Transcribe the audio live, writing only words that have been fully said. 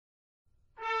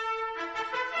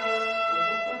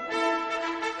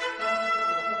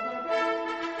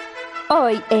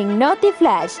Hoy en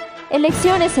NotiFlash,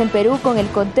 elecciones en Perú con el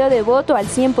conteo de voto al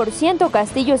 100%,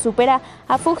 Castillo supera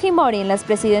a Fujimori en las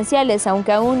presidenciales,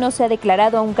 aunque aún no se ha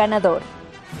declarado a un ganador.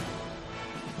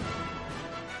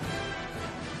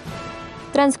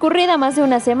 Transcurrida más de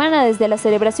una semana desde la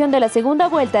celebración de la segunda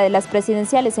vuelta de las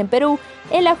presidenciales en Perú,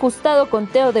 el ajustado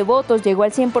conteo de votos llegó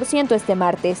al 100% este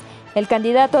martes. El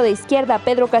candidato de izquierda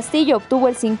Pedro Castillo obtuvo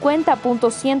el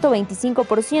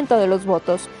 50.125% de los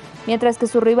votos, mientras que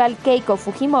su rival Keiko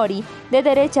Fujimori de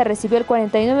derecha recibió el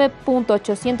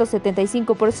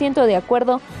 49.875% de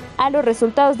acuerdo a los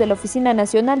resultados de la Oficina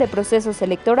Nacional de Procesos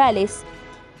Electorales.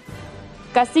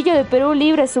 Castillo de Perú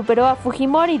Libre superó a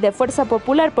Fujimori de Fuerza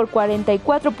Popular por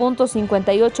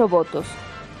 44.58 votos,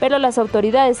 pero las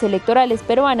autoridades electorales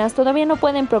peruanas todavía no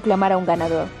pueden proclamar a un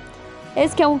ganador.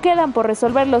 Es que aún quedan por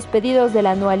resolver los pedidos de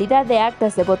la anualidad de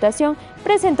actas de votación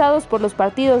presentados por los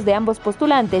partidos de ambos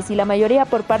postulantes y la mayoría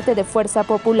por parte de Fuerza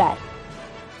Popular.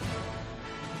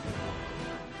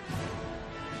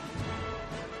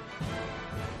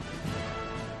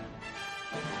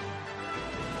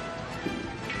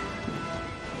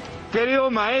 Querido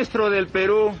maestro del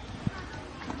Perú,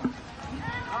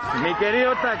 mi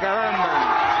querido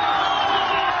Tacabamba,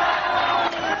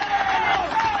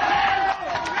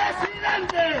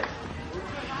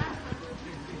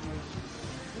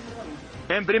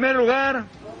 en primer lugar,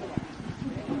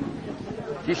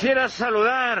 quisiera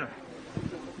saludar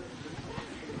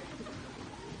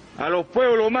a los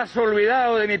pueblos más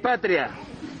olvidados de mi patria,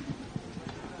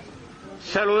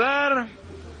 saludar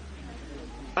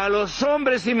a los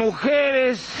hombres y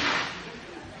mujeres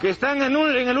que están en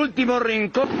el último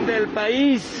rincón del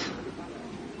país.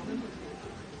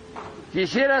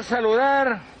 Quisiera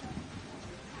saludar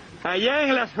allá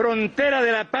en las fronteras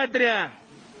de la patria,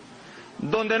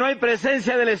 donde no hay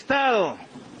presencia del Estado,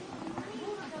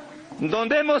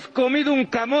 donde hemos comido un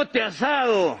camote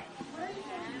asado,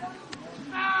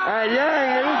 allá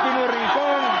en el último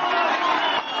rincón,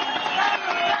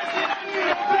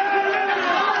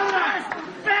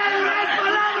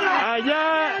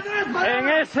 allá en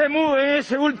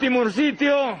ese último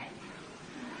sitio,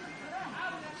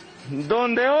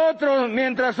 donde otros,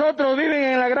 mientras otros viven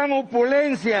en la gran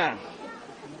opulencia,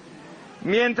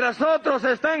 mientras otros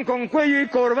están con cuello y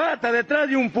corbata detrás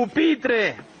de un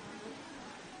pupitre,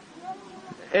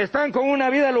 están con una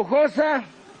vida lujosa,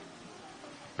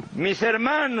 mis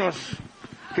hermanos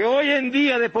que hoy en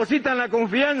día depositan la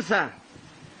confianza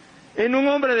en un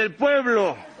hombre del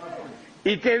pueblo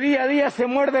y que día a día se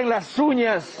muerden las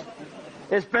uñas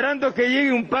esperando que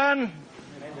llegue un pan,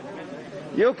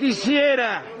 yo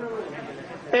quisiera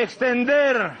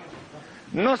extender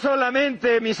no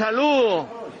solamente mi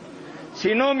saludo,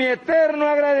 sino mi eterno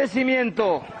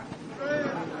agradecimiento.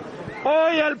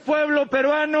 Hoy al pueblo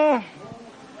peruano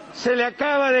se le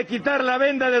acaba de quitar la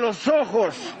venda de los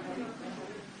ojos.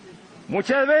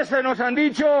 Muchas veces nos han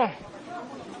dicho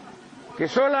que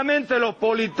solamente los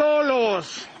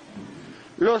politólogos,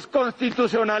 los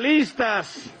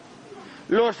constitucionalistas,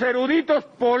 los eruditos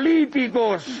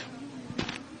políticos,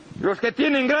 los que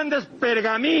tienen grandes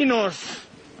pergaminos,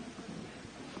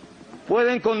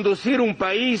 pueden conducir un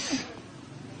país.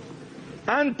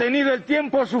 Han tenido el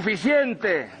tiempo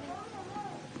suficiente,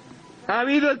 ha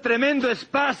habido el tremendo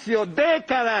espacio,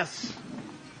 décadas,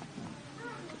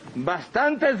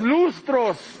 bastantes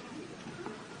lustros,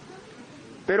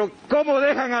 pero ¿cómo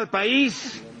dejan al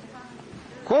país?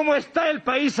 ¿Cómo está el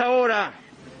país ahora?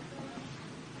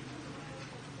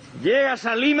 Llegas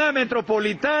a Lima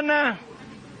metropolitana,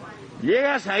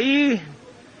 llegas ahí,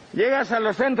 llegas a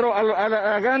los centros, a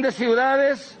las grandes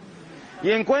ciudades y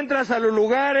encuentras a los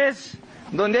lugares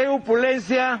donde hay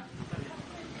opulencia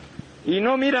y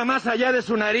no mira más allá de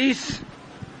su nariz.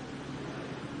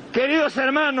 Queridos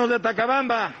hermanos de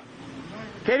Tacabamba,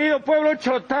 querido pueblo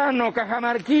chotano,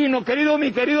 cajamarquino,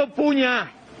 mi querido Puña,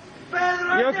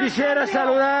 yo quisiera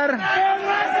saludar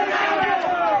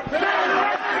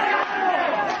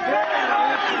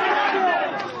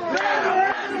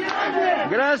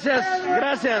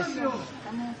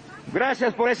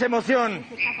gracias por esa emoción,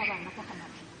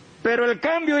 pero el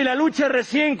cambio y la lucha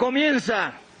recién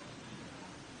comienza.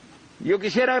 Yo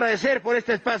quisiera agradecer por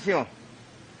este espacio.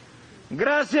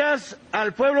 Gracias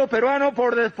al pueblo peruano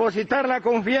por depositar la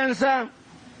confianza,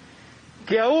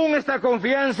 que aún esta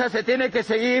confianza se tiene que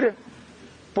seguir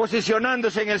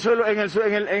posicionándose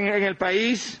en el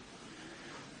país.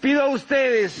 Pido a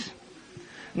ustedes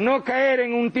no caer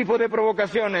en un tipo de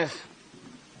provocaciones,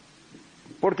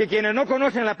 porque quienes no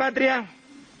conocen la patria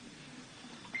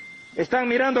están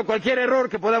mirando cualquier error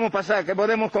que podamos pasar, que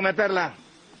podemos cometerla.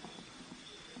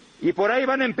 Y por ahí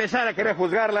van a empezar a querer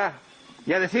juzgarla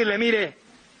y a decirle, mire,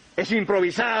 es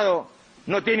improvisado,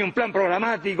 no tiene un plan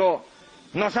programático,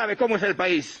 no sabe cómo es el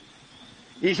país.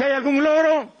 Y si hay algún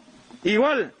logro,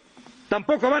 igual,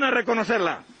 tampoco van a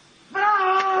reconocerla. Por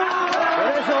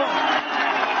eso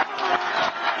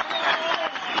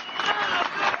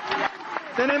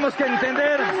tenemos que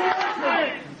entender,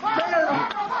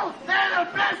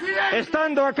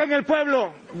 estando acá en el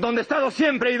pueblo, donde he estado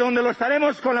siempre y donde lo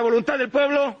estaremos con la voluntad del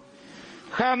pueblo,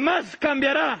 jamás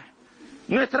cambiará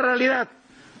nuestra realidad.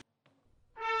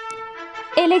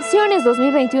 Elecciones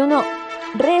 2021,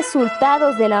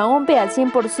 resultados de la OMPE al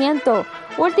 100%,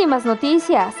 últimas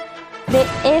noticias de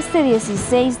este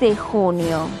 16 de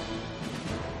junio.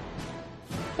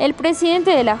 El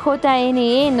presidente de la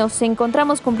JNE: nos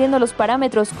encontramos cumpliendo los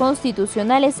parámetros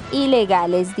constitucionales y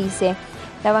legales, dice.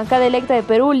 La bancada electa de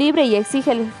Perú Libre y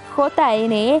exige al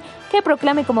JNE que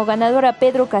proclame como ganador a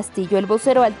Pedro Castillo. El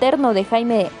vocero alterno de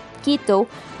Jaime Quito,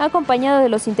 acompañado de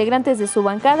los integrantes de su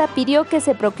bancada, pidió que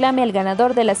se proclame al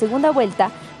ganador de la segunda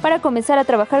vuelta para comenzar a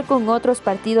trabajar con otros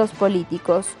partidos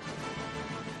políticos.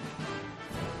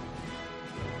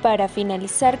 Para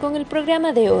finalizar con el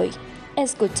programa de hoy,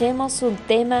 escuchemos un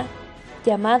tema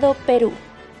llamado Perú.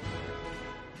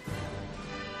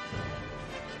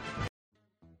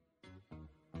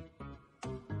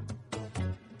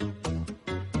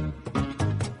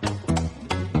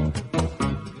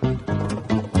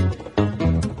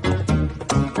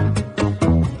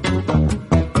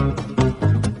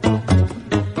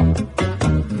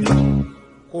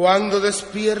 Cuando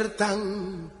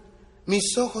despiertan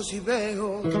mis ojos y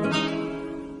veo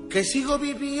que sigo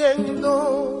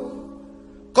viviendo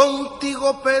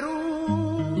contigo,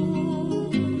 Perú,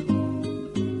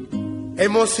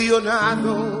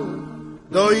 emocionado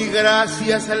doy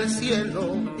gracias al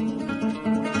cielo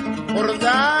por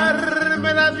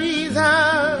darme la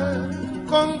vida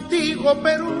contigo,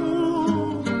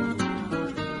 Perú.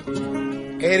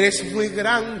 Eres muy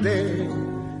grande,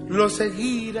 lo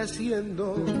seguiré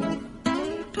haciendo,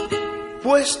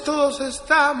 pues todos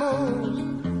estamos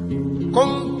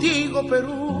contigo,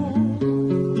 Perú.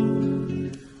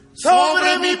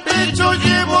 Sobre mi pecho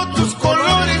llevo tus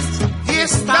colores y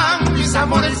están mis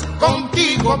amores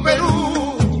contigo,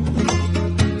 Perú.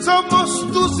 Somos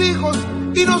tus hijos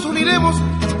y nos uniremos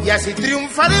y así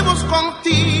triunfaremos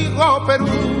contigo, Perú.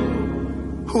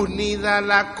 Unida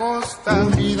la costa,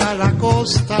 unida la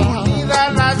costa,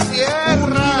 unida la sierra,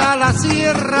 unida la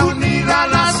sierra, unida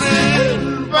la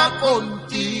selva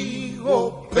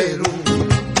contigo, Perú.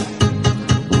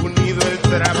 Unido el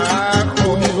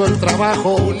trabajo, unido el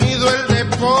trabajo, unido el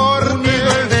deporte,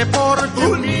 unido el deporte,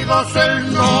 unidos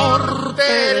el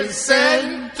norte, el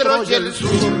centro y el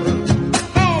sur.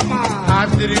 A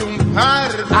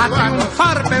triunfar,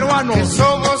 peruanos, que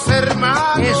somos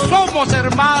hermanos, que somos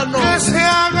hermanos, que se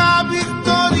haga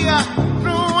victoria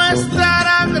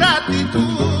nuestra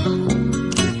gratitud.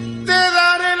 Te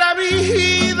daré la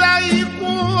vida y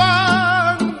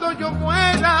cuando yo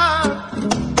muera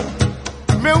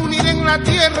me uniré en la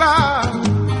tierra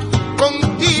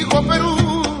contigo,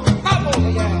 Perú.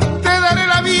 Te daré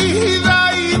la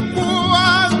vida y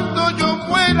cuando yo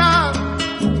muera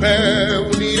me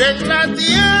uniré en la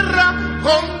tierra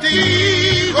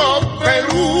contigo,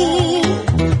 Perú.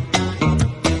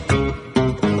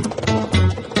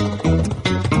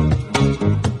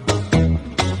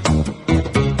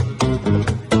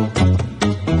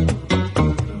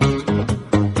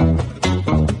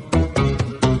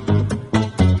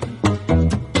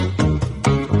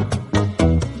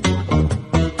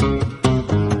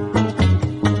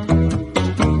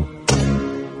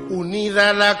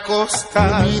 Unida la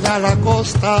costa, unida la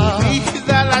costa,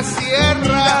 unida la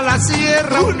sierra,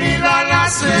 unida la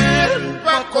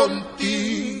selva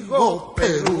contigo,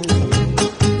 Perú.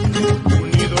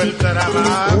 Unido el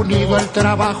trabajo, unido el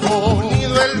trabajo,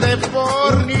 unido el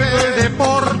deporte,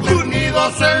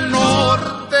 unidos el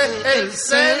norte, el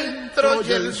centro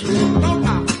y el sur.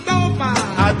 Toma.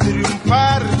 A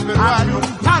triunfar,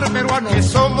 peruanos, que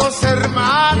somos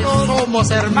hermanos,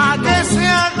 que que se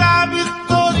haga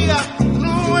victoria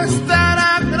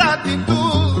nuestra gratitud.